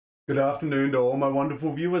Good afternoon to all my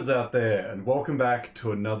wonderful viewers out there, and welcome back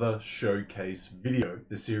to another showcase video.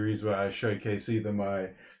 The series where I showcase either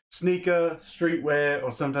my sneaker, streetwear,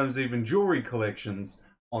 or sometimes even jewelry collections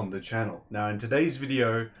on the channel. Now in today's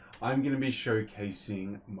video, I'm going to be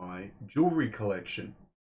showcasing my jewelry collection.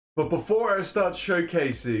 But before I start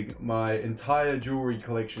showcasing my entire jewelry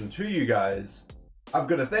collection to you guys, I've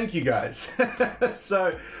got to thank you guys.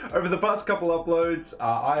 So over the past couple uploads,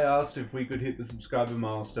 I asked if we could hit the subscriber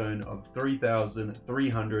milestone of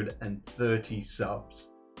 3,330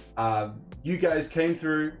 subs. You guys came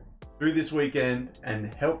through this weekend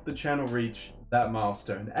and helped the channel reach that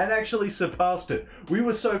milestone and actually surpassed it. We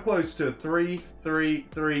were so close to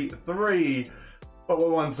 3,333, but we're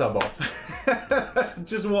one sub off.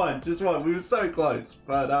 just one. We were so close,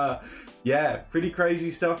 but yeah, pretty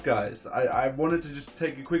crazy stuff, guys. I wanted to just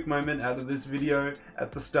take a quick moment out of this video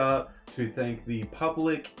at the start to thank the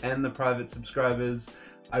public and the private subscribers.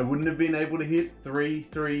 I wouldn't have been able to hit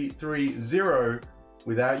 3,330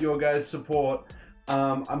 without your guys' support.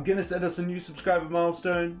 I'm gonna set us a new subscriber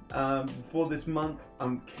milestone for this month.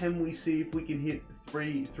 Can we see if we can hit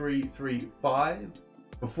 3,335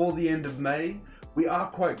 before the end of May? We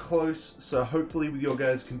are quite close, so hopefully with your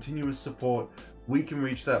guys' continuous support, we can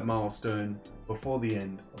reach that milestone before the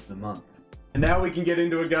end of the month. And now we can get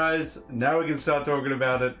into it, guys. Now we can start talking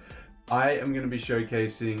about it. I am going to be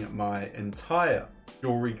showcasing my entire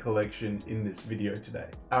jewelry collection in this video today.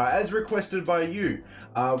 As requested by you,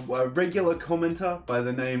 a regular commenter by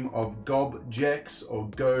the name of Gobjex or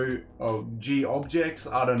G Objects,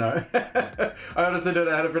 I don't know. I honestly don't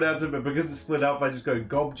know how to pronounce it, but because it's split up, I just go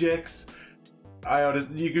Gobjex.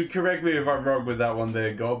 You could correct me if I'm wrong with that one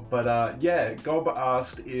there, Gob. But yeah, Gob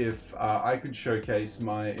asked if I could showcase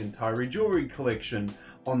my entire jewelry collection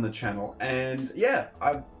on the channel. And yeah,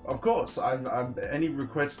 of course, any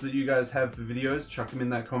requests that you guys have for videos, chuck them in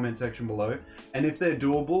that comment section below. And if they're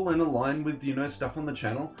doable and aligned with, you know, stuff on the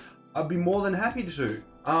channel, I'd be more than happy to.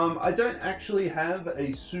 I don't actually have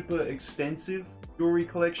a super extensive jewelry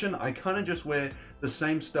collection. I kind of just wear the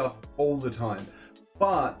same stuff all the time.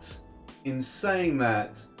 But in saying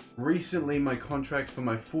that, recently my contract for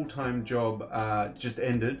my full-time job just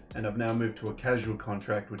ended, and I've now moved to a casual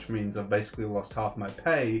contract, which means I've basically lost half my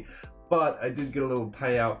pay, but I did get a little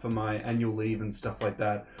payout for my annual leave and stuff like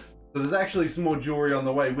that. So there's actually some more jewelry on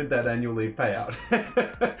the way with that annual leave payout.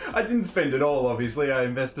 I didn't spend it all, obviously. I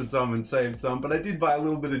invested some and saved some, but I did buy a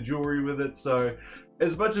little bit of jewelry with it. So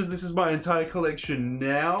as much as this is my entire collection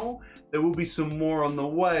now, there will be some more on the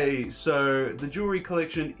way. So the jewelry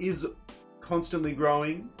collection is constantly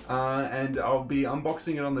growing, and I'll be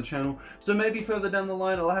unboxing it on the channel. So maybe further down the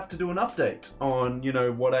line, I'll have to do an update on, you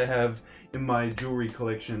know, what I have in my jewelry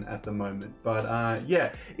collection at the moment. But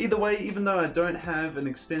yeah, either way, even though I don't have an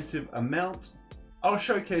extensive amount, I'll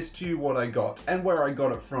showcase to you what I got and where I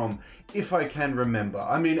got it from, if I can remember.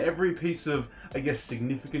 I mean, every piece of, I guess,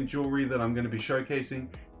 significant jewelry that I'm going to be showcasing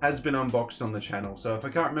has been unboxed on the channel. So if I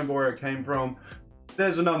can't remember where it came from,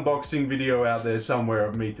 there's an unboxing video out there somewhere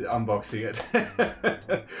of me unboxing it.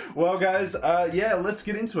 Well, guys, yeah, let's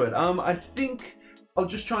get into it. I think I'll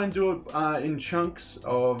just try and do it in chunks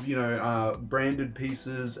of, you know, branded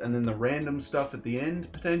pieces and then the random stuff at the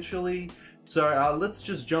end, potentially. So let's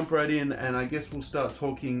just jump right in, and I guess we'll start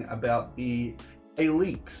talking about the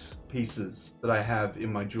Alyx pieces that I have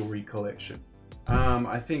in my jewelry collection.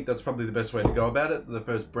 I think that's probably the best way to go about it. The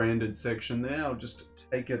first branded section there, I'll just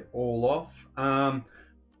take it all off.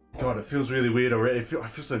 God, it feels really weird already. I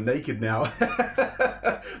feel so naked now.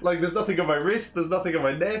 Like there's nothing on my wrist, there's nothing on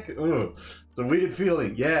my neck. Ugh. It's a weird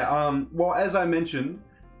feeling. Yeah, well, as I mentioned,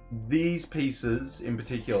 these pieces in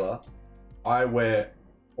particular, I wear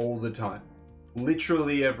all the time.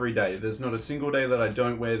 Literally every day. There's not a single day that I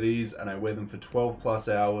don't wear these, and I wear them for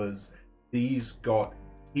 12+ hours. These got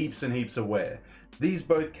heaps and heaps of wear. These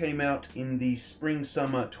both came out in the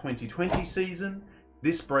spring-summer 2020 season.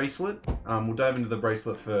 This bracelet, we'll dive into the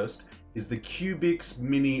bracelet first, is the Cubix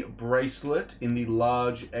mini bracelet in the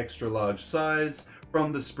large, extra large size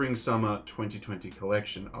from the spring-summer 2020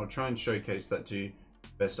 collection. I'll try and showcase that to you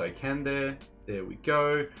best I can there. There we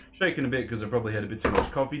go. Shaking a bit because I probably had a bit too much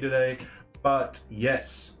coffee today. But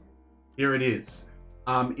yes, here it is.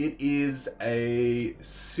 It is a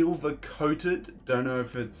silver coated, don't know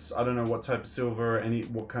if it's, I don't know what type of silver,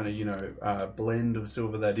 what kind of, you know, blend of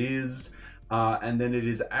silver that is. And then it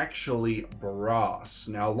is actually brass.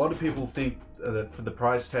 Now, a lot of people think that for the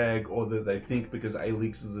price tag, or that they think because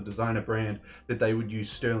Alyx is a designer brand, that they would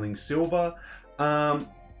use sterling silver.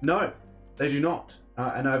 No, they do not.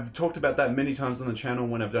 And I've talked about that many times on the channel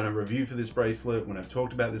when I've done a review for this bracelet, when I've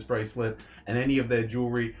talked about this bracelet and any of their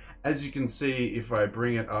jewelry. As you can see, if I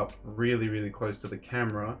bring it up really close to the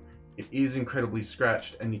camera, it is incredibly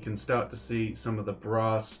scratched, and you can start to see some of the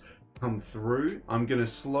brass come through. I'm gonna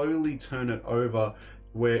slowly turn it over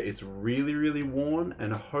where it's really worn,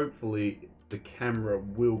 and hopefully the camera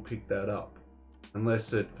will pick that up,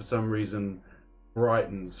 unless it for some reason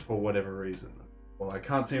brightens for whatever reason. Well, I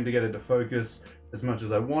can't seem to get it to focus as much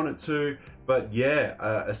as I want it to, but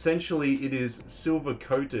yeah, essentially it is silver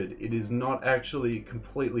coated. It is not actually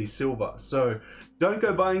completely silver. So don't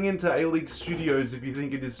go buying into Alyx Studios if you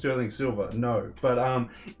think it is sterling silver. No, but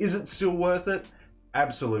is it still worth it?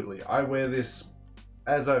 Absolutely. I wear this,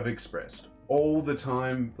 as I've expressed, all the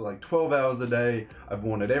time for like 12 hours a day. I've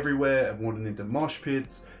worn it everywhere. I've worn it into mosh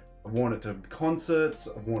pits. I've worn it to concerts,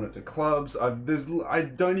 I've worn it to clubs. I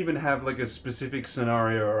don't even have like a specific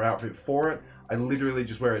scenario or outfit for it. I literally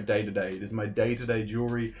just wear it day to day. It is my day-to-day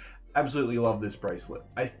jewelry. Absolutely love this bracelet.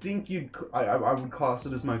 I think I would class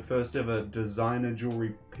it as my first ever designer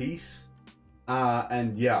jewelry piece.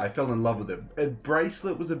 And yeah, I fell in love with it. A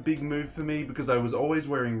bracelet was a big move for me because I was always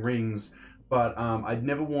wearing rings, but I'd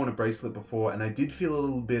never worn a bracelet before, and I did feel a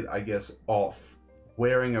little bit, I guess, off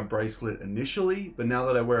wearing a bracelet initially, but now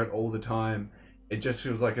that I wear it all the time, it just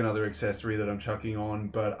feels like another accessory that I'm chucking on.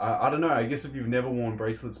 But I don't know, I guess if you've never worn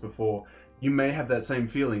bracelets before, you may have that same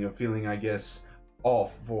feeling of feeling, I guess,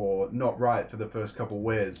 off or not right for the first couple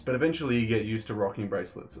wears, but eventually you get used to rocking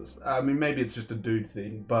bracelets. I mean, maybe it's just a dude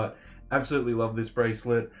thing, but absolutely love this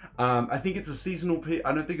bracelet. I think it's a seasonal piece.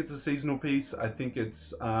 I don't think it's a seasonal piece. I think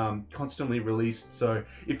it's constantly released. So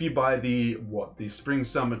if you buy the spring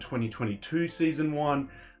summer 2022 season one,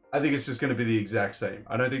 I think it's just going to be the exact same.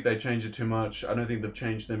 I don't think they changed it too much. I don't think they've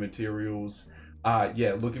changed their materials.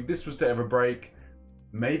 Yeah, look, if this was to ever break,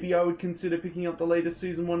 maybe I would consider picking up the latest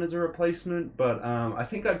season one as a replacement, but I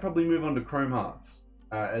think I'd probably move on to chrome hearts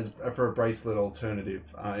for a bracelet alternative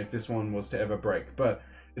if this one was to ever break. But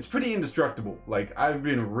it's pretty indestructible. Like, I've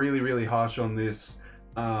been really harsh on this.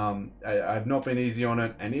 I've not been easy on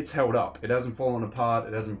it, and it's held up. It hasn't fallen apart.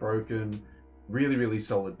 It hasn't broken. Really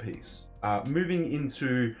solid piece. Moving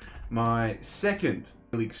into my second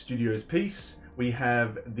Alyx Studios piece, we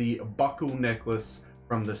have the buckle necklace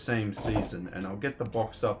from the same season, and I'll get the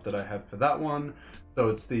box up that I have for that one. So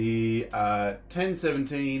it's the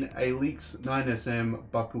 1017 Alyx 9SM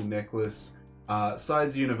buckle necklace.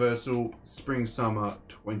 Size universal, spring summer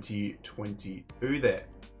 2022 there.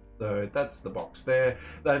 So that's the box there.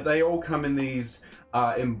 They all come in these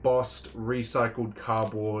embossed recycled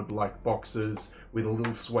cardboard like boxes with a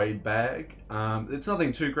little suede bag. It's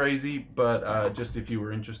nothing too crazy, but just if you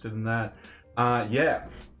were interested in that. Yeah,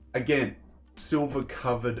 again, silver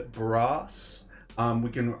covered brass. We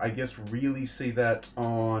can, I guess, really see that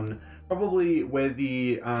on probably where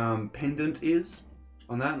the pendant is.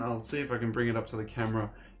 On that, and I'll see if I can bring it up to the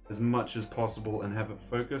camera as much as possible and have it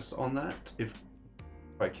focus on that if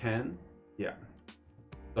I can. Yeah,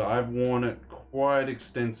 so I've worn it quite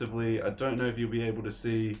extensively. I don't know if you'll be able to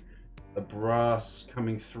see the brass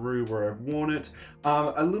coming through where I've worn it.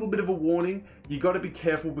 A little bit of a warning, you got to be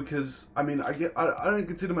careful because I mean I don't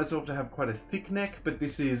consider myself to have quite a thick neck, but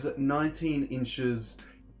this is 19 inches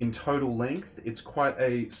in total length. It's quite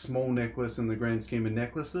a small necklace in the grand scheme of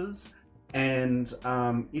necklaces. And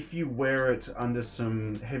if you wear it under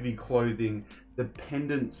some heavy clothing, the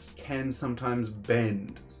pendants can sometimes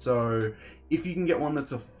bend. So if you can get one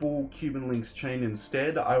that's a full Cuban links chain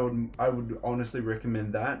instead, I would honestly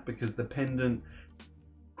recommend that, because the pendant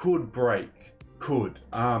could break.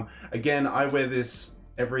 Again, I wear this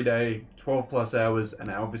every day, 12+ hours, and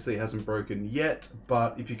it obviously hasn't broken yet.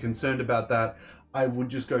 But if you're concerned about that, I would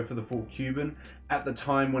just go for the full Cuban. At the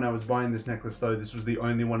time when I was buying this necklace though, this was the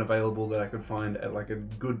only one available that I could find at like a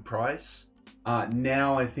good price.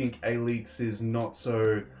 Now I think Alyx is not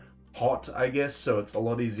so hot, I guess, so it's a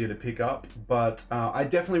lot easier to pick up. But I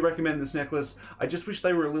definitely recommend this necklace. I just wish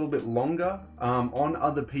they were a little bit longer. On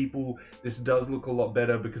other people, this does look a lot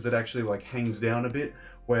better because it actually like hangs down a bit,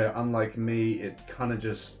 where unlike me, it kind of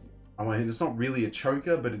just, I mean, it's not really a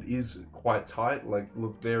choker, but it is quite tight. Like,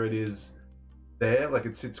 look, there it is. There, like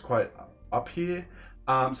it sits quite up here.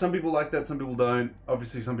 Some people like that, some people don't.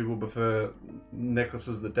 Obviously some people prefer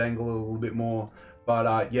necklaces that dangle a little bit more,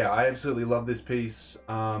 but yeah, I absolutely love this piece.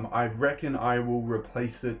 I reckon I will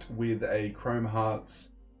replace it with a chrome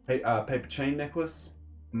hearts paper chain necklace,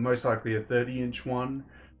 most likely a 30-inch one,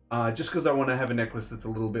 just because I want to have a necklace that's a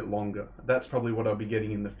little bit longer. That's probably what I'll be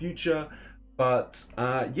getting in the future. But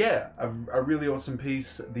yeah, a really awesome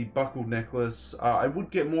piece, the buckled necklace. I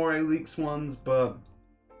would get more Alyx ones, but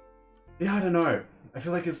yeah, I don't know. I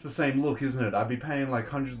feel like it's the same look, isn't it? I'd be paying like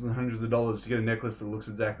hundreds and hundreds of dollars to get a necklace that looks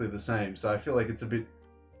exactly the same. So I feel like it's a bit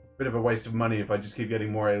bit of a waste of money if I just keep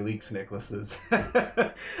getting more Alyx necklaces.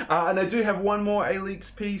 And I do have one more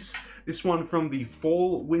Alyx piece, this one from the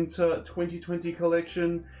Fall Winter 2020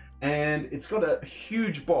 collection, and it's got a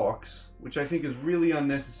huge box, which I think is really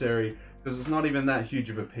unnecessary because it's not even that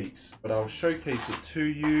huge of a piece, but I'll showcase it to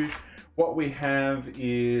you. What we have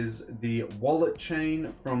is the wallet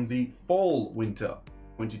chain from the Fall Winter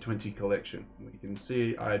 2020 collection. You can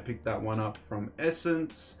see I picked that one up from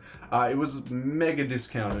Essence. It was mega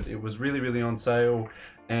discounted. It was really on sale,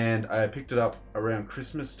 and I picked it up around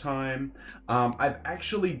Christmas time. I've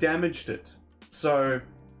actually damaged it. So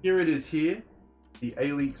here it is here, the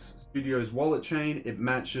Alyx Studios wallet chain. It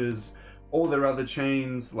matches all their other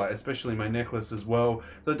chains, like especially my necklace as well.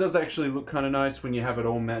 So it does actually look kind of nice when you have it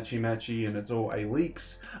all matchy and it's all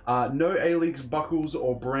Alyx. No Alyx buckles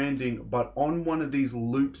or branding, but on one of these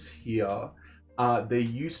loops here, there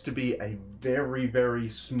used to be a very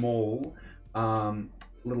small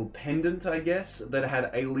little pendant, I guess, that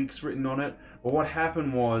had Alyx written on it. But what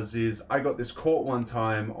happened was I got this caught one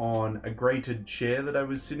time on a grated chair that I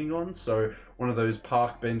was sitting on. So one of those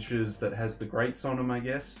park benches that has the grates on them, I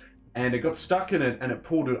guess. And it got stuck in it and it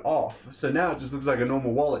pulled it off. So now it just looks like a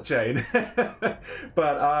normal wallet chain.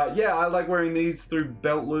 But yeah, I like wearing these through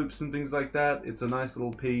belt loops and things like that. It's a nice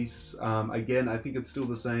little piece. Again, I think it's still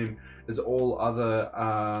the same as all other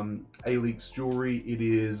Alyx jewelry. It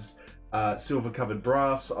is silver covered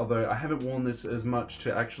brass, although I haven't worn this as much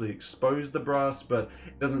to actually expose the brass, but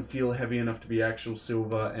it doesn't feel heavy enough to be actual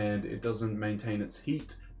silver, and it doesn't maintain its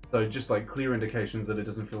heat. So just like clear indications that it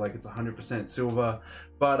doesn't feel like it's 100% silver.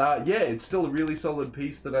 But yeah, it's still a really solid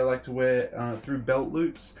piece that I like to wear through belt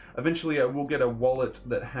loops. Eventually I will get a wallet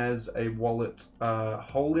that has a wallet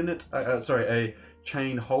hole in it. Sorry, a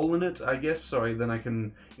chain hole in it, I guess. Sorry, then I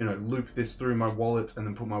can, you know, loop this through my wallet and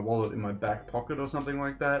then put my wallet in my back pocket or something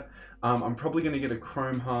like that. I'm probably going to get a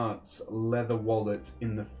Chrome Hearts leather wallet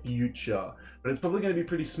in the future, but it's probably going to be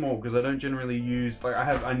pretty small because I don't generally use, like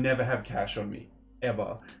I never have cash on me.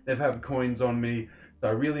 Ever. Never have coins on me, so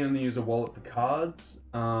I really only use a wallet for cards,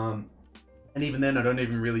 and even then I don't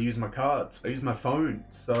even really use my cards. I use my phone,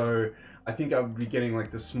 so I think I would be getting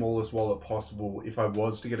like the smallest wallet possible if I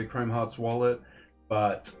was to get a Chrome Hearts wallet.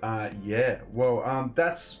 But yeah, well,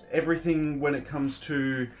 that's everything when it comes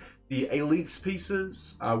to the Alyx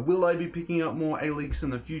pieces. Will I be picking up more Alyx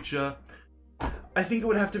in the future? I think it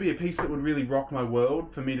would have to be a piece that would really rock my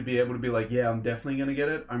world for me to be able to be like, yeah, I'm definitely going to get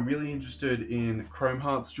it. I'm really interested in Chrome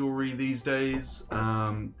Hearts jewelry these days.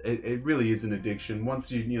 It really is an addiction.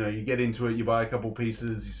 Once you get into it, you buy a couple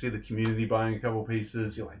pieces, you see the community buying a couple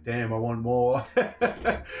pieces, you're like, damn, I want more.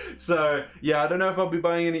 So yeah, I don't know if I'll be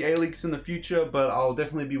buying any Alyx in the future, but I'll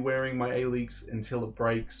definitely be wearing my Alyx until it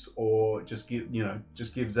breaks or just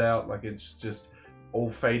gives out, like it's just all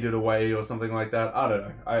faded away or something like that. I don't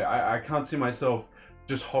know. I can't see myself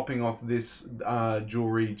just hopping off this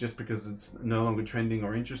jewelry just because it's no longer trending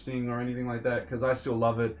or interesting or anything like that, because I still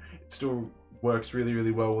love it. It still works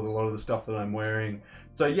really well with a lot of the stuff that I'm wearing.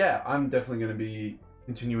 So yeah, I'm definitely going to be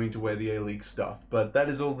continuing to wear the Alyx stuff. But that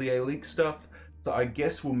is all the Alyx stuff. So I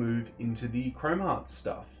guess we'll move into the Chrome Hearts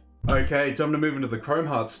stuff. Okay, time to move into the Chrome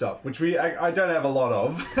Hearts stuff, which I don't have a lot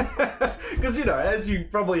of. Because, you know, as you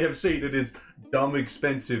probably have seen, it is dumb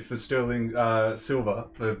expensive for sterling silver.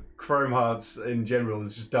 The Chrome Hearts in general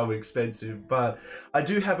is just dumb expensive. But I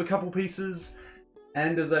do have a couple pieces.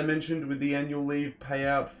 And as I mentioned with the annual leave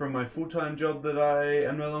payout from my full-time job that I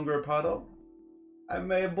am no longer a part of, I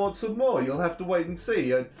may have bought some more. You'll have to wait and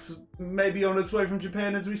see. It's maybe on its way from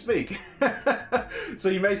Japan as we speak. So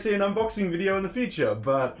you may see an unboxing video in the future.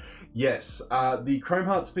 But yes, the Chrome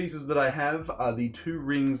Hearts pieces that I have are the 2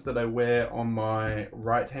 rings that I wear on my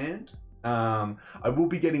right hand. I will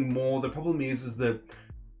be getting more. The problem is that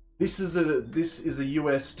this is a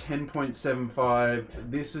US 10.75.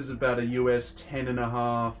 This is about a US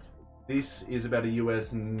 10.5. This is about a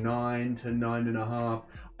US 9 to 9.5.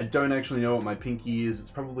 I don't actually know what my pinky is. It's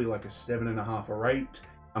probably like a 7.5 or 8.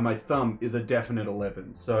 And my thumb is a definite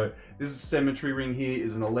 11. So this symmetry ring here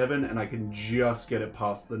is an 11, and I can just get it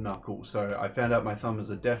past the knuckle. So I found out my thumb is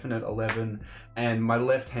a definite 11, and my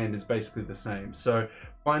left hand is basically the same. So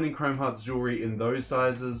finding Chrome Hearts jewelry in those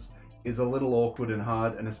sizes is a little awkward and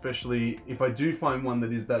hard, and especially if I do find one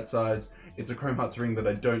that is that size, it's a Chrome Hearts ring that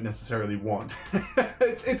I don't necessarily want.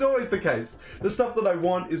 It's always the case. The stuff that I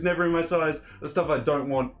want is never in my size. The stuff I don't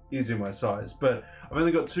want is in my size. But I've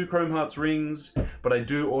only got 2 Chrome Hearts rings, but I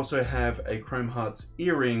do also have a Chrome Hearts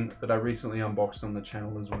earring that I recently unboxed on the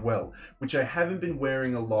channel as well, which I haven't been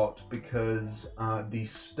wearing a lot because the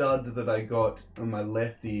stud that I got on my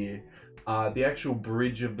left ear, the actual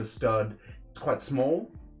bridge of the stud is quite small.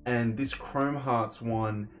 and this Chrome Hearts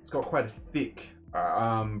one, it's got quite a thick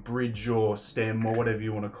bridge or stem or whatever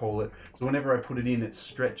you want to call it. So whenever I put it in, it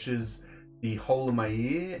stretches the whole of my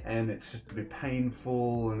ear, and it's just a bit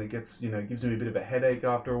painful, and it gets, you know, gives me a bit of a headache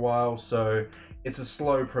after a while. So it's a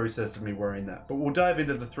slow process of me wearing that. But we'll dive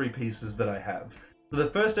into the 3 pieces that I have. So the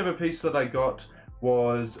first ever piece that I got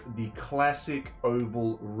was the classic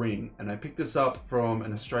oval ring, and I picked this up from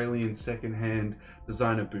an Australian secondhand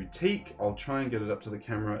designer boutique. I'll try and get it up to the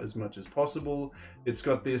camera as much as possible. It's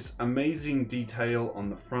got this amazing detail on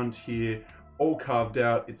the front here, all carved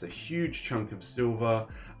out. It's a huge chunk of silver.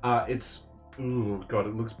 Oh god,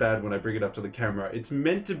 it looks bad when I bring it up to the camera. It's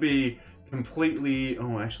meant to be completely,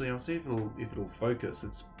 oh actually I'll see if it'll focus.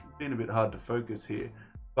 It's been a bit hard to focus here,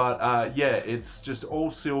 but yeah, it's just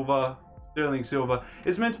all silver, sterling silver.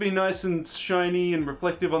 It's meant to be nice and shiny and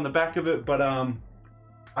reflective on the back of it, but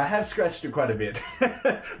I have scratched it quite a bit.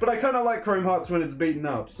 But I kind of like Chrome Hearts when it's beaten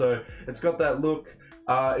up, so it's got that look.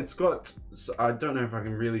 It's got, I don't know if I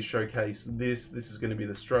can really showcase this. This is going to be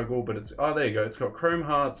the struggle, but it's, oh there you go. It's got Chrome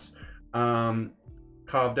Hearts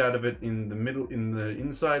carved out of it in the middle, in the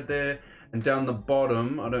inside there, and down the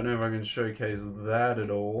bottom, I don't know if I can showcase that at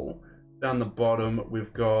all. Down the bottom,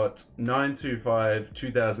 we've got 925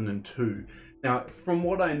 2002. Now, from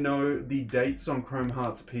what I know, the dates on Chrome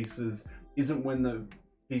Hearts pieces isn't when the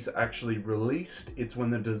piece actually released, it's when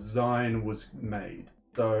the design was made.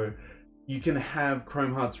 So you can have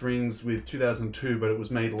Chrome Hearts rings with 2002, but it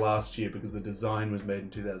was made last year because the design was made in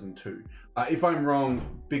 2002. If I'm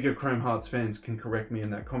wrong, bigger Chrome Hearts fans can correct me in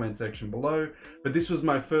that comment section below. But this was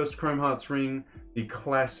my first Chrome Hearts ring, the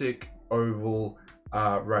classic oval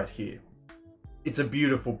right here. It's a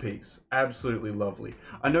beautiful piece, absolutely lovely.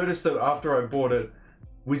 I noticed that after I bought it,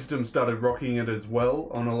 Wisdom started rocking it as well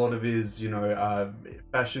on a lot of his, you know,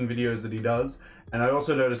 fashion videos that he does. And I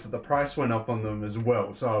also noticed that the price went up on them as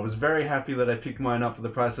well. So I was very happy that I picked mine up for the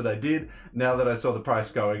price that I did, now that I saw the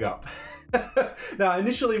price going up. Now, I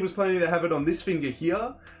initially was planning to have it on this finger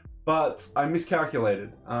here, but I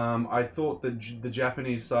miscalculated. I thought that the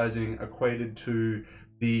Japanese sizing equated to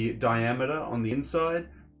the diameter on the inside.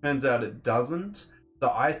 Turns out it doesn't.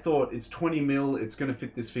 So I thought it's 20 mil, it's gonna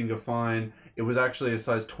fit this finger fine. It was actually a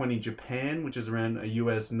size 20 Japan, which is around a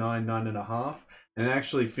US 9.5, and it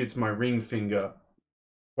actually fits my ring finger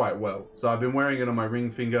quite well. So I've been wearing it on my ring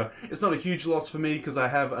finger. It's not a huge loss for me because I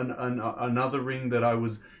have another ring that I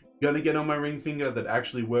was gonna get on my ring finger that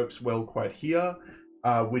actually works well quite here,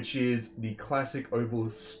 which is the classic oval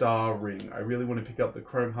star ring. I really want to pick up the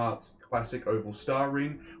Chrome Hearts classic oval star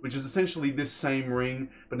ring, which is essentially this same ring,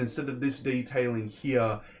 but instead of this detailing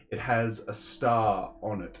here, it has a star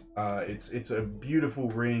on it. It's a beautiful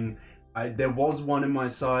ring. There was one in my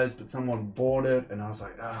size, but someone bought it, and I was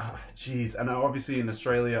like, geez. And obviously in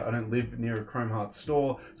Australia, I don't live near a Chrome Hearts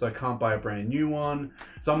store, so I can't buy a brand new one.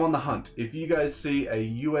 So I'm on the hunt. If you guys see a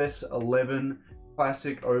US 11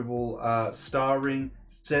 classic oval star ring,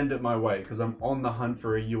 send it my way, because I'm on the hunt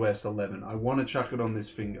for a US 11. I want to chuck it on this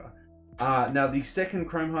finger. Now, the second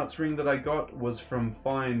Chrome Hearts ring that I got was from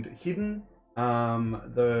Find Hidden,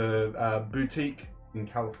 the boutique in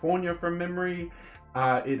California from memory.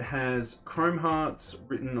 It has Chrome Hearts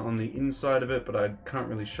written on the inside of it, but I can't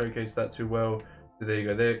really showcase that too well. So there you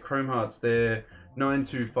go, there, Chrome Hearts there,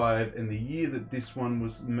 925, and the year that this one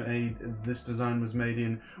was made, this design was made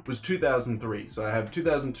in, was 2003. So I have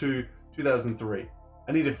 2002, 2003.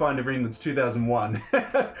 I need to find a ring that's 2001.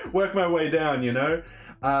 Work my way down, you know?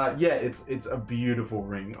 Yeah, it's a beautiful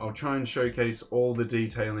ring. I'll try and showcase all the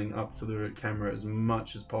detailing up to the camera as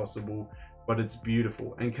much as possible, but it's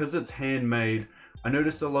beautiful. And because it's handmade, I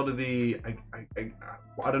noticed a lot of the,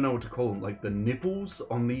 I don't know what to call them, like the nipples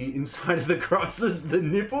on the inside of the crosses. The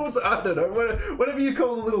nipples? I don't know, whatever you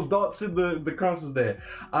call the little dots in the crosses there.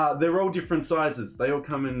 They're all different sizes. They all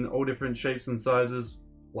come in all different shapes and sizes,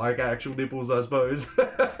 like actual nipples, I suppose.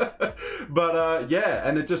 But yeah,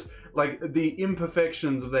 and it just, like, the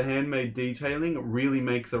imperfections of the handmade detailing really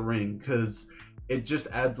make the ring, because it just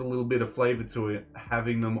adds a little bit of flavor to it,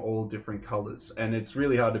 having them all different colors. And it's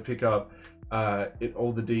really hard to pick up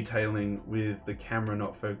all the detailing with the camera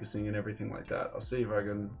not focusing and everything like that. I'll see if I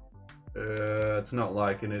can, it's not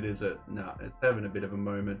liking it, is it? No, it's having a bit of a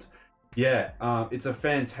moment. Yeah, it's a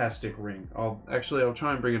fantastic ring. I'll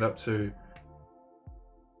try and bring it up to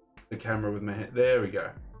the camera with my hand. There we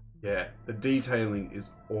go. Yeah, the detailing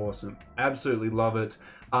is awesome. Absolutely love it.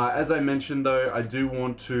 As I mentioned though, I do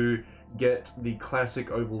want to get the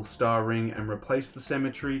classic oval star ring and replace the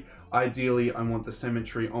symmetry. Ideally, I want the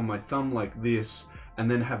symmetry on my thumb like this,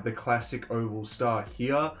 and then have the classic oval star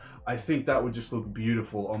here. I think that would just look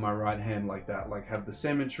beautiful on my right hand like that. Like, have the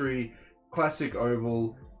symmetry, classic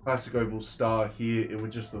oval, classic oval star here, it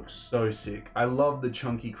would just look so sick. I love the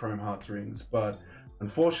chunky chrome hearts rings, but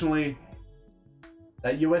unfortunately,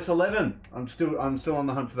 that US 11. I'm still on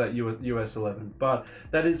the hunt for that US 11. But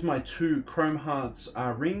that is my two chrome hearts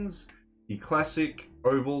rings, the classic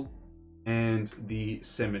oval and the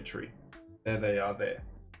symmetry. There they are there.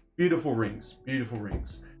 Beautiful rings, beautiful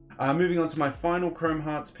rings. Moving on to my final chrome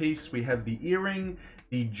hearts piece, we have the earring,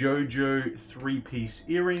 the JoJo 3-piece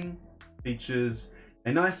earring. Features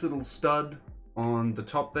a nice little stud on the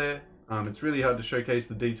top there. It's really hard to showcase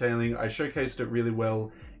the detailing. I showcased it really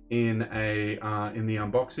well in the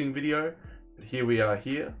unboxing video, but here we are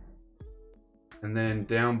here. And then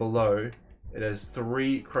down below, it has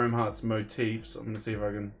 3 chrome hearts motifs. I'm gonna see if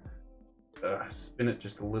I can spin it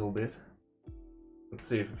just a little bit. Let's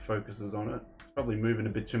see if it focuses on it. It's probably moving a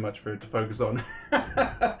bit too much for it to focus on.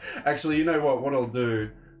 Actually, you know what I'll do?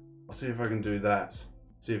 I'll see if I can do that.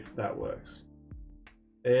 See if that works.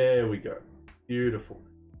 There we go. Beautiful.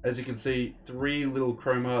 As you can see, 3 little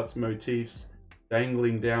chrome hearts motifs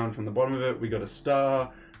dangling down from the bottom of it. We got a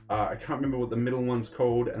star. I can't remember what the middle one's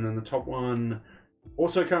called, and then the top one,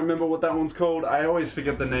 also can't remember what that one's called. I always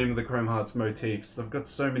forget the name of the chrome hearts motifs. They've got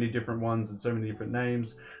so many different ones and so many different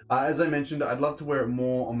names. As I mentioned, I'd love to wear it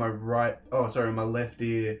more on my on my left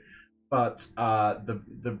ear, but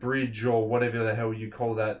the bridge, or whatever the hell you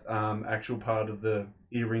call that actual part of the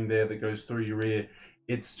earring there that goes through your ear,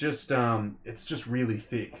 it's just really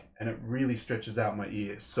thick and it really stretches out my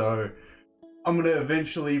ear. So I'm gonna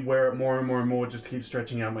eventually wear it more and more and more, just to keep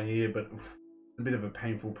stretching out my ear, but it's a bit of a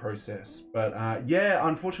painful process. But yeah,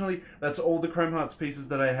 unfortunately, that's all the chrome hearts pieces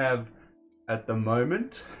that I have at the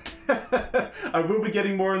moment. I will be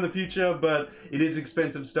getting more in the future, but it is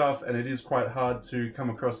expensive stuff and it is quite hard to come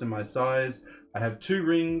across in my size. I have 2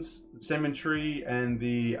 rings, the symmetry and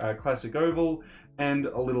the classic oval, and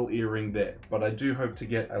a little earring there, but I do hope to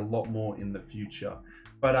get a lot more in the future.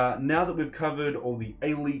 But now that we've covered all the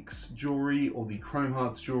Alyx jewelry or the chrome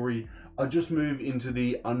hearts jewelry, I'll just move into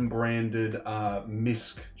the unbranded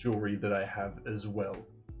misc jewelry that I have as well.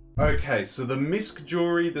 Okay, so the misc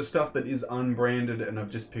jewelry, the stuff that is unbranded and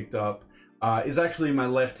I've just picked up, is actually my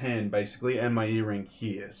left hand basically, and my earring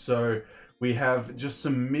here. So we have just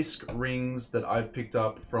some misc rings that I've picked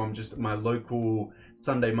up from just my local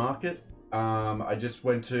Sunday market. I just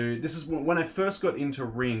went to, this is when I first got into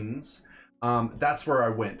rings. That's where I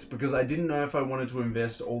went, because I didn't know if I wanted to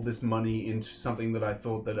invest all this money into something that I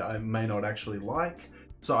thought that I may not actually like.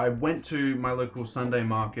 So I went to my local Sunday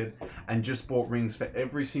market and just bought rings for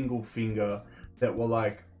every single finger that were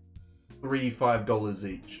like $3, $5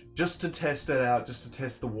 each, just to test it out, just to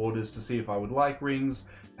test the waters, to see if I would like rings.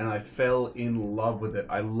 And I fell in love with it.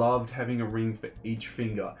 I loved having a ring for each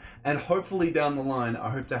finger, and hopefully down the line I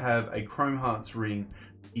hope to have a chrome hearts ring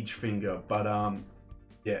each finger. But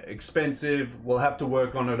yeah, expensive. We'll have to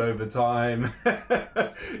work on it over time.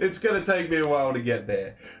 It's gonna take me a while to get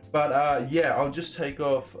there. But yeah, I'll just take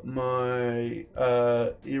off my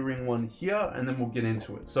earring one here and then we'll get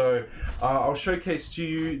into it. So I'll showcase to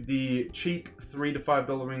you the cheap $3 to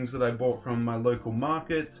 $5 rings that I bought from my local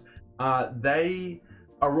market. They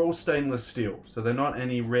are all stainless steel, so they're not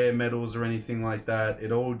any rare metals or anything like that.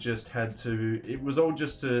 It was all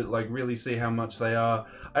just to like really see how much they are.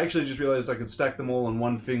 I actually just realized I could stack them all on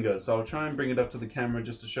one finger, so I'll try and bring it up to the camera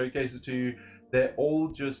just to showcase it to you. They're all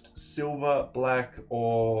just silver, black,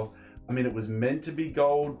 or I mean, it was meant to be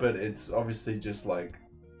gold, but it's obviously just like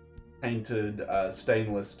painted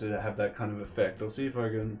stainless to have that kind of effect. I'll see if I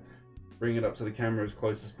can bring it up to the camera as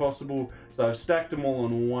close as possible. So I've stacked them all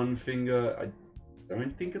on one finger. I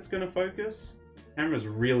don't think it's gonna focus. Camera's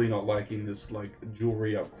really not liking this like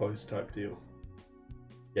jewelry up close type deal.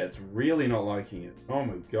 Yeah, it's really not liking it. Oh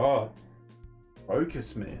my god.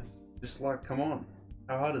 Focus, man. Just like, come on.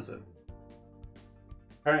 How hard is it?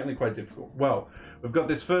 Apparently quite difficult. Well, we've got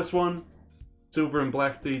this first one, silver and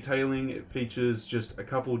black detailing. It features just a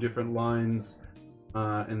couple different lines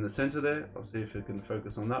in the center there. I'll see if it can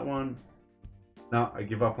focus on that one. No, I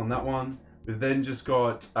give up on that one. We've then just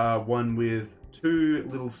got one with 2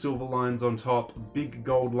 little silver lines on top, big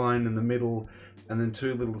gold line in the middle, and then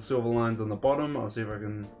 2 little silver lines on the bottom. I'll see if I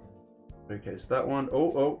can showcase that one.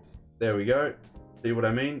 Oh, there we go. See what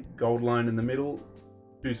I mean? Gold line in the middle,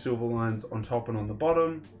 2 silver lines on top and on the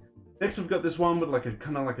bottom. Next, we've got this one with like a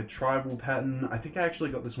kind of like a tribal pattern. I think I actually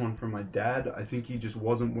got this one from my dad. I think he just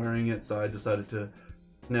wasn't wearing it, so I decided to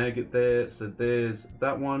snag it there. So there's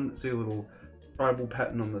that one. See a little tribal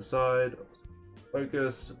pattern on the side.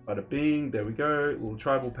 Focus, bada bing, there we go, little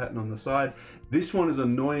tribal pattern on the side. This one is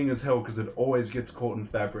annoying as hell because it always gets caught in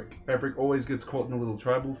fabric. Fabric always gets caught in the little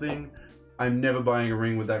tribal thing. I'm never buying a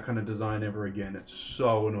ring with that kind of design ever again. It's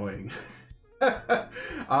so annoying.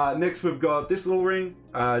 Next we've got this little ring,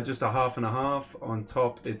 just a half and a half. On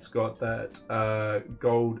top it's got that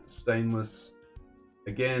gold stainless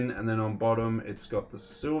again, and then on bottom it's got the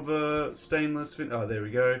silver stainless fin. Oh, there we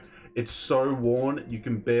go. It's so worn you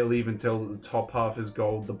can barely even tell that the top half is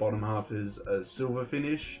gold, the bottom half is a silver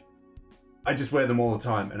finish. I just wear them all the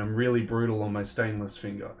time and I'm really brutal on my stainless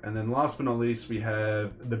finger. And then last but not least we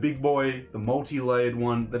have the big boy, the multi-layered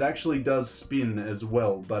one that actually does spin as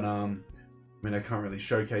well, but I mean, I can't really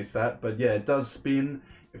showcase that, but yeah, it does spin.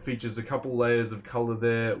 It features a couple layers of color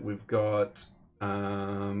there. We've got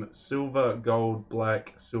silver, gold,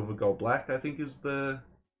 black, silver, gold, black, I think is the...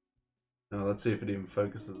 No, let's see if it even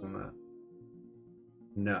focuses on that.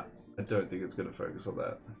 No, I don't think it's going to focus on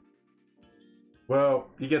that. Well,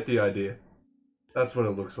 you get the idea. That's what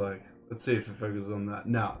it looks like. Let's see if it focuses on that.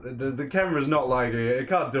 No, the camera's not like it. It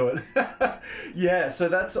can't do it. Yeah, so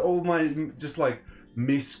that's all my just like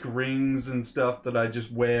misc rings and stuff that I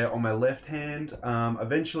just wear on my left hand.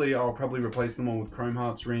 Eventually I'll probably replace them all with chrome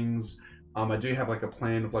hearts rings. I do have like a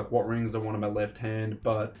plan of like what rings I want on my left hand,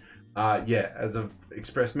 but yeah, as I've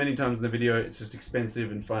expressed many times in the video, it's just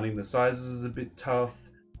expensive and finding the sizes is a bit tough.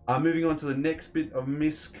 Moving on to the next bit of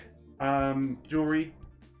misc jewelry.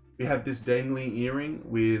 We have this dangling earring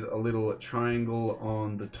with a little triangle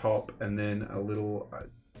on the top and then a little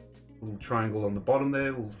triangle on the bottom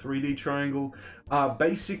there, little 3D triangle.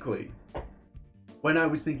 Basically, when I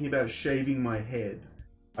was thinking about shaving my head,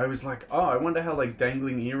 I was like, oh, I wonder how like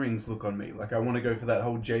dangling earrings look on me. Like I want to go for that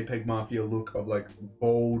whole JPEG Mafia look of like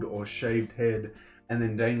bald or shaved head and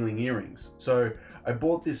then dangling earrings. So I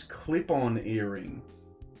bought this clip-on earring,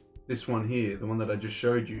 this one here, the one that I just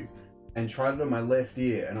showed you, and tried it on my left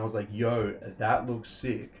ear and I was like, yo, that looks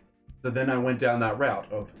sick. So then I went down that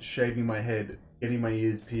route of shaving my head, getting my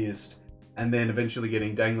ears pierced, and then eventually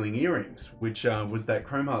getting dangling earrings, which was that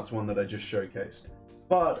chrome hearts one that I just showcased.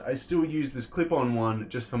 But I still use this clip-on one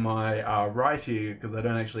just for my right ear because I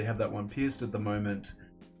don't actually have that one pierced at the moment.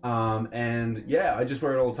 And yeah, I just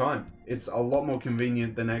wear it all the time. It's a lot more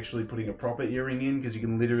convenient than actually putting a proper earring in because you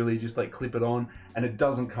can literally just like clip it on and it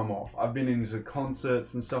doesn't come off. I've been into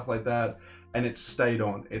concerts and stuff like that and it's stayed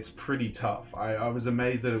on. It's pretty tough. I was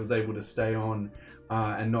amazed that it was able to stay on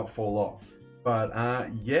and not fall off. But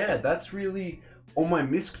yeah, that's really all my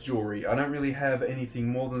misc jewelry. I don't really have anything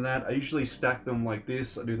more than that. I usually stack them like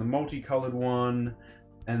this. I do the multicolored one,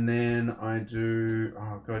 and then I do,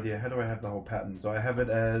 oh god, yeah, how do I have the whole pattern? So I have it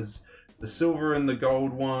as the silver and the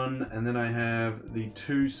gold one, and then I have the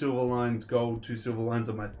 2 silver lines gold, 2 silver lines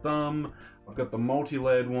on my thumb. I've got the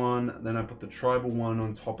multi-layered one, then I put the tribal one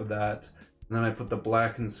on top of that, and then I put the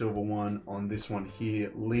black and silver one on this one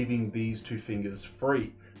here, leaving these 2 fingers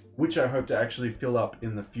free, which I hope to actually fill up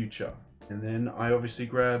in the future. And then I obviously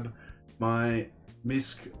grab my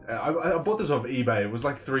misc. I bought this off eBay. It was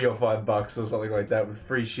like $3 or $5 or something like that with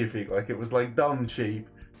free shipping. Like it was like dumb cheap.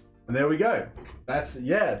 And there we go. That's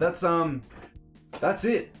it. That's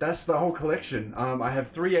the whole collection. I have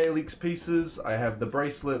 3 Alyx pieces. I have the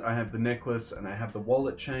bracelet, I have the necklace, and I have the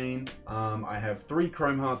wallet chain. I have 3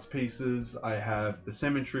 chrome hearts pieces. I have the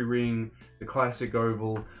symmetry ring, the classic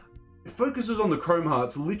oval. It focuses on the chrome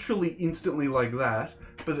hearts literally instantly like that,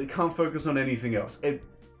 but it can't focus on anything else.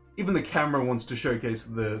 Even the camera wants to showcase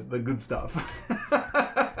the good stuff.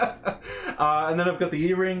 And then I've got the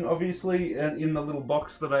earring, obviously, in the little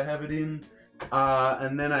box that I have it in.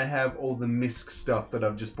 And then I have all the misc stuff that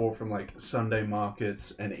I've just bought from like Sunday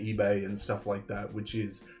markets and eBay and stuff like that, which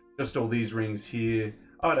is just all these rings here.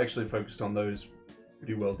 I'd actually focused on those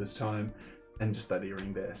pretty well this time. And just that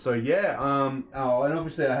earring there. So yeah, oh, and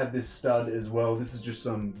obviously I have this stud as well. This is just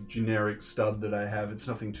some generic stud that I have. It's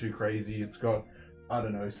nothing too crazy. It's got, I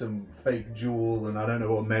don't know, some fake jewel and I don't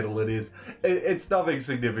know what metal it is. It's nothing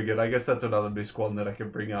significant. I guess that's another misc one that I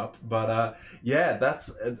can bring up. But yeah, that's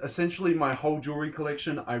essentially my whole jewelry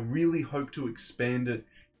collection. I really hope to expand it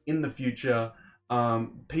in the future.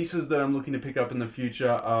 Pieces that I'm looking to pick up in the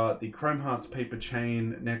future are the Chrome Hearts paper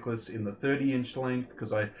chain necklace in the 30-inch length,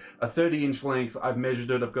 because a 30-inch length, I've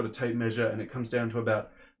measured it, I've got a tape measure, and it comes down to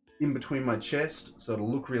about in between my chest, so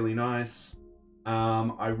it'll look really nice.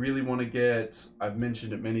 I really want to get, I've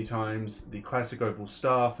mentioned it many times, the classic oval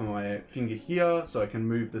star for my finger here, so I can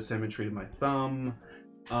move the symmetry to my thumb.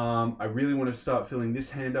 I really want to start filling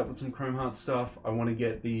this hand up with some Chrome Hearts stuff. I want to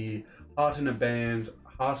get the heart in a band,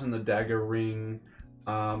 heart in the dagger ring.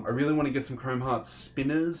 I really want to get some Chrome Hearts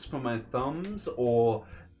spinners for my thumbs, or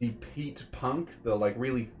the Pete Punk, the like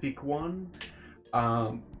really thick one.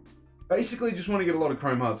 basically just want to get a lot of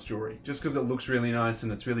Chrome Hearts jewelry, just because it looks really nice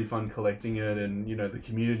and it's really fun collecting it, and you know, the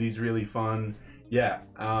community's really fun. Yeah,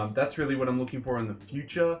 that's really what I'm looking for in the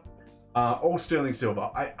future. All sterling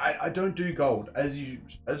silver. I don't do gold. As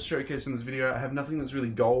showcased in this video, I have nothing that's really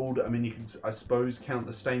gold. I mean, you can, I suppose, count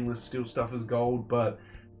the stainless steel stuff as gold, but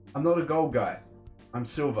I'm not a gold guy. I'm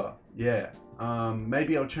silver. Yeah.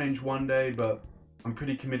 Maybe I'll change one day, but I'm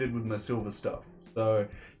pretty committed with my silver stuff. So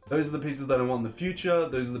those are the pieces that I want in the future.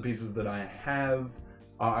 Those are the pieces that I have.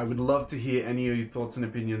 I would love to hear any of your thoughts and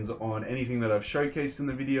opinions on anything that I've showcased in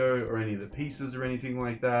the video, or any of the pieces or anything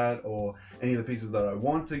like that, or any of the pieces that I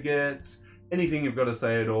want to get. Anything you've got to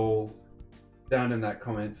say at all, down in that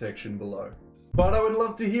comment section below. But I would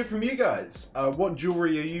love to hear from you guys. What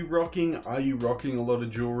jewelry are you rocking? Are you rocking a lot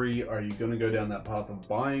of jewelry? Are you going to go down that path of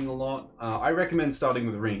buying a lot? I recommend starting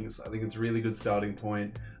with rings. I think it's a really good starting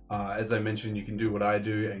point. As I mentioned, you can do what I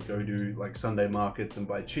do and go do like Sunday markets and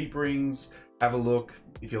buy cheap rings. Have a look.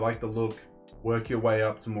 If you like the look, work your way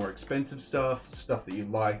up to more expensive stuff that you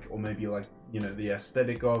like, or maybe you like, you know, the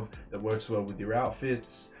aesthetic of that works well with your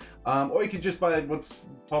outfits. Or you could just buy what's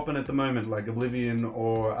popping at the moment, like Oblivion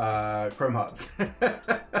or Chrome Hearts,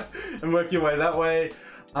 and work your way that way.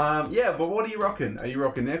 Yeah, but what are you rocking? Are you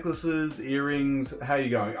rocking necklaces, earrings? How are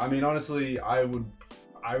you going? I mean, honestly, I'm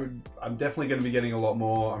definitely going to be getting a lot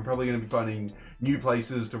more. I'm probably going to be finding new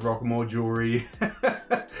places to rock more jewelry.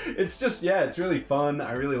 It's just, yeah, it's really fun.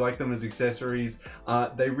 I really like them as accessories.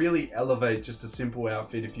 They really elevate just a simple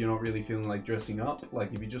outfit if you're not really feeling like dressing up.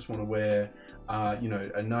 Like if you just want to wear, you know,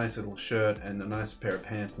 a nice little shirt and a nice pair of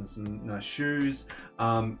pants and some nice shoes,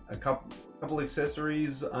 a couple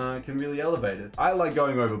accessories can really elevate it. I like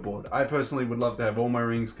going overboard. I personally would love to have all my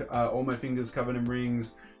rings, all my fingers covered in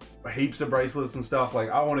rings, heaps of bracelets and stuff. Like,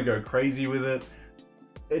 I want to go crazy with it.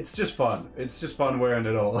 It's just fun. It's just fun wearing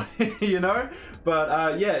it all, you know?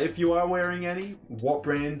 But yeah, if you are wearing any, what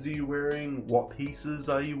brands are you wearing? What pieces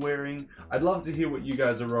are you wearing? I'd love to hear what you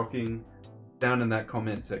guys are rocking down in that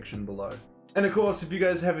comment section below. And of course, if you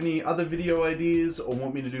guys have any other video ideas or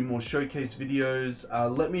want me to do more showcase videos,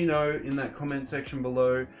 let me know in that comment section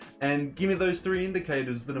below, and give me those 3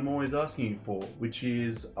 indicators that I'm always asking you for, which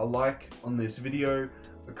is a like on this video,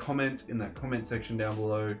 a comment in that comment section down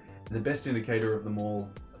below, and the best indicator of them all,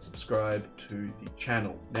 subscribe to the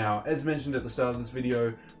channel. Now, as mentioned at the start of this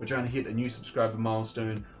video, we're trying to hit a new subscriber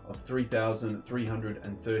milestone of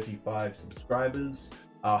 3,335 subscribers.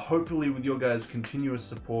 Hopefully with your guys' continuous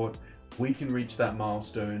support, we can reach that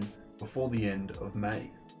milestone before the end of May.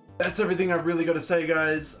 That's everything I've really got to say,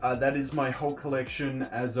 guys. That is my whole collection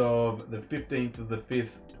as of the 15th of the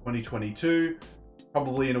 5th, 2022.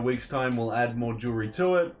 Probably in a week's time we'll add more jewelry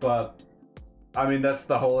to it, but I mean, that's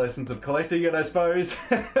the whole essence of collecting it, I suppose.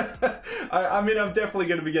 I mean, I'm definitely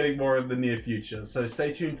going to be getting more in the near future, so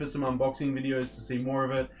stay tuned for some unboxing videos to see more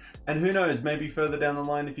of it. And who knows, maybe further down the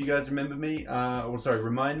line, if you guys remember me, or sorry,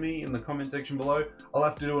 remind me in the comment section below, I'll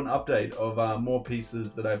have to do an update of more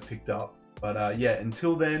pieces that I've picked up. But yeah,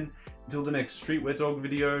 until then, until the next streetwear talk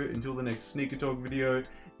video, until the next sneaker talk video,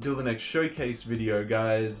 until the next showcase video,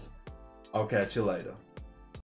 guys, I'll catch you later.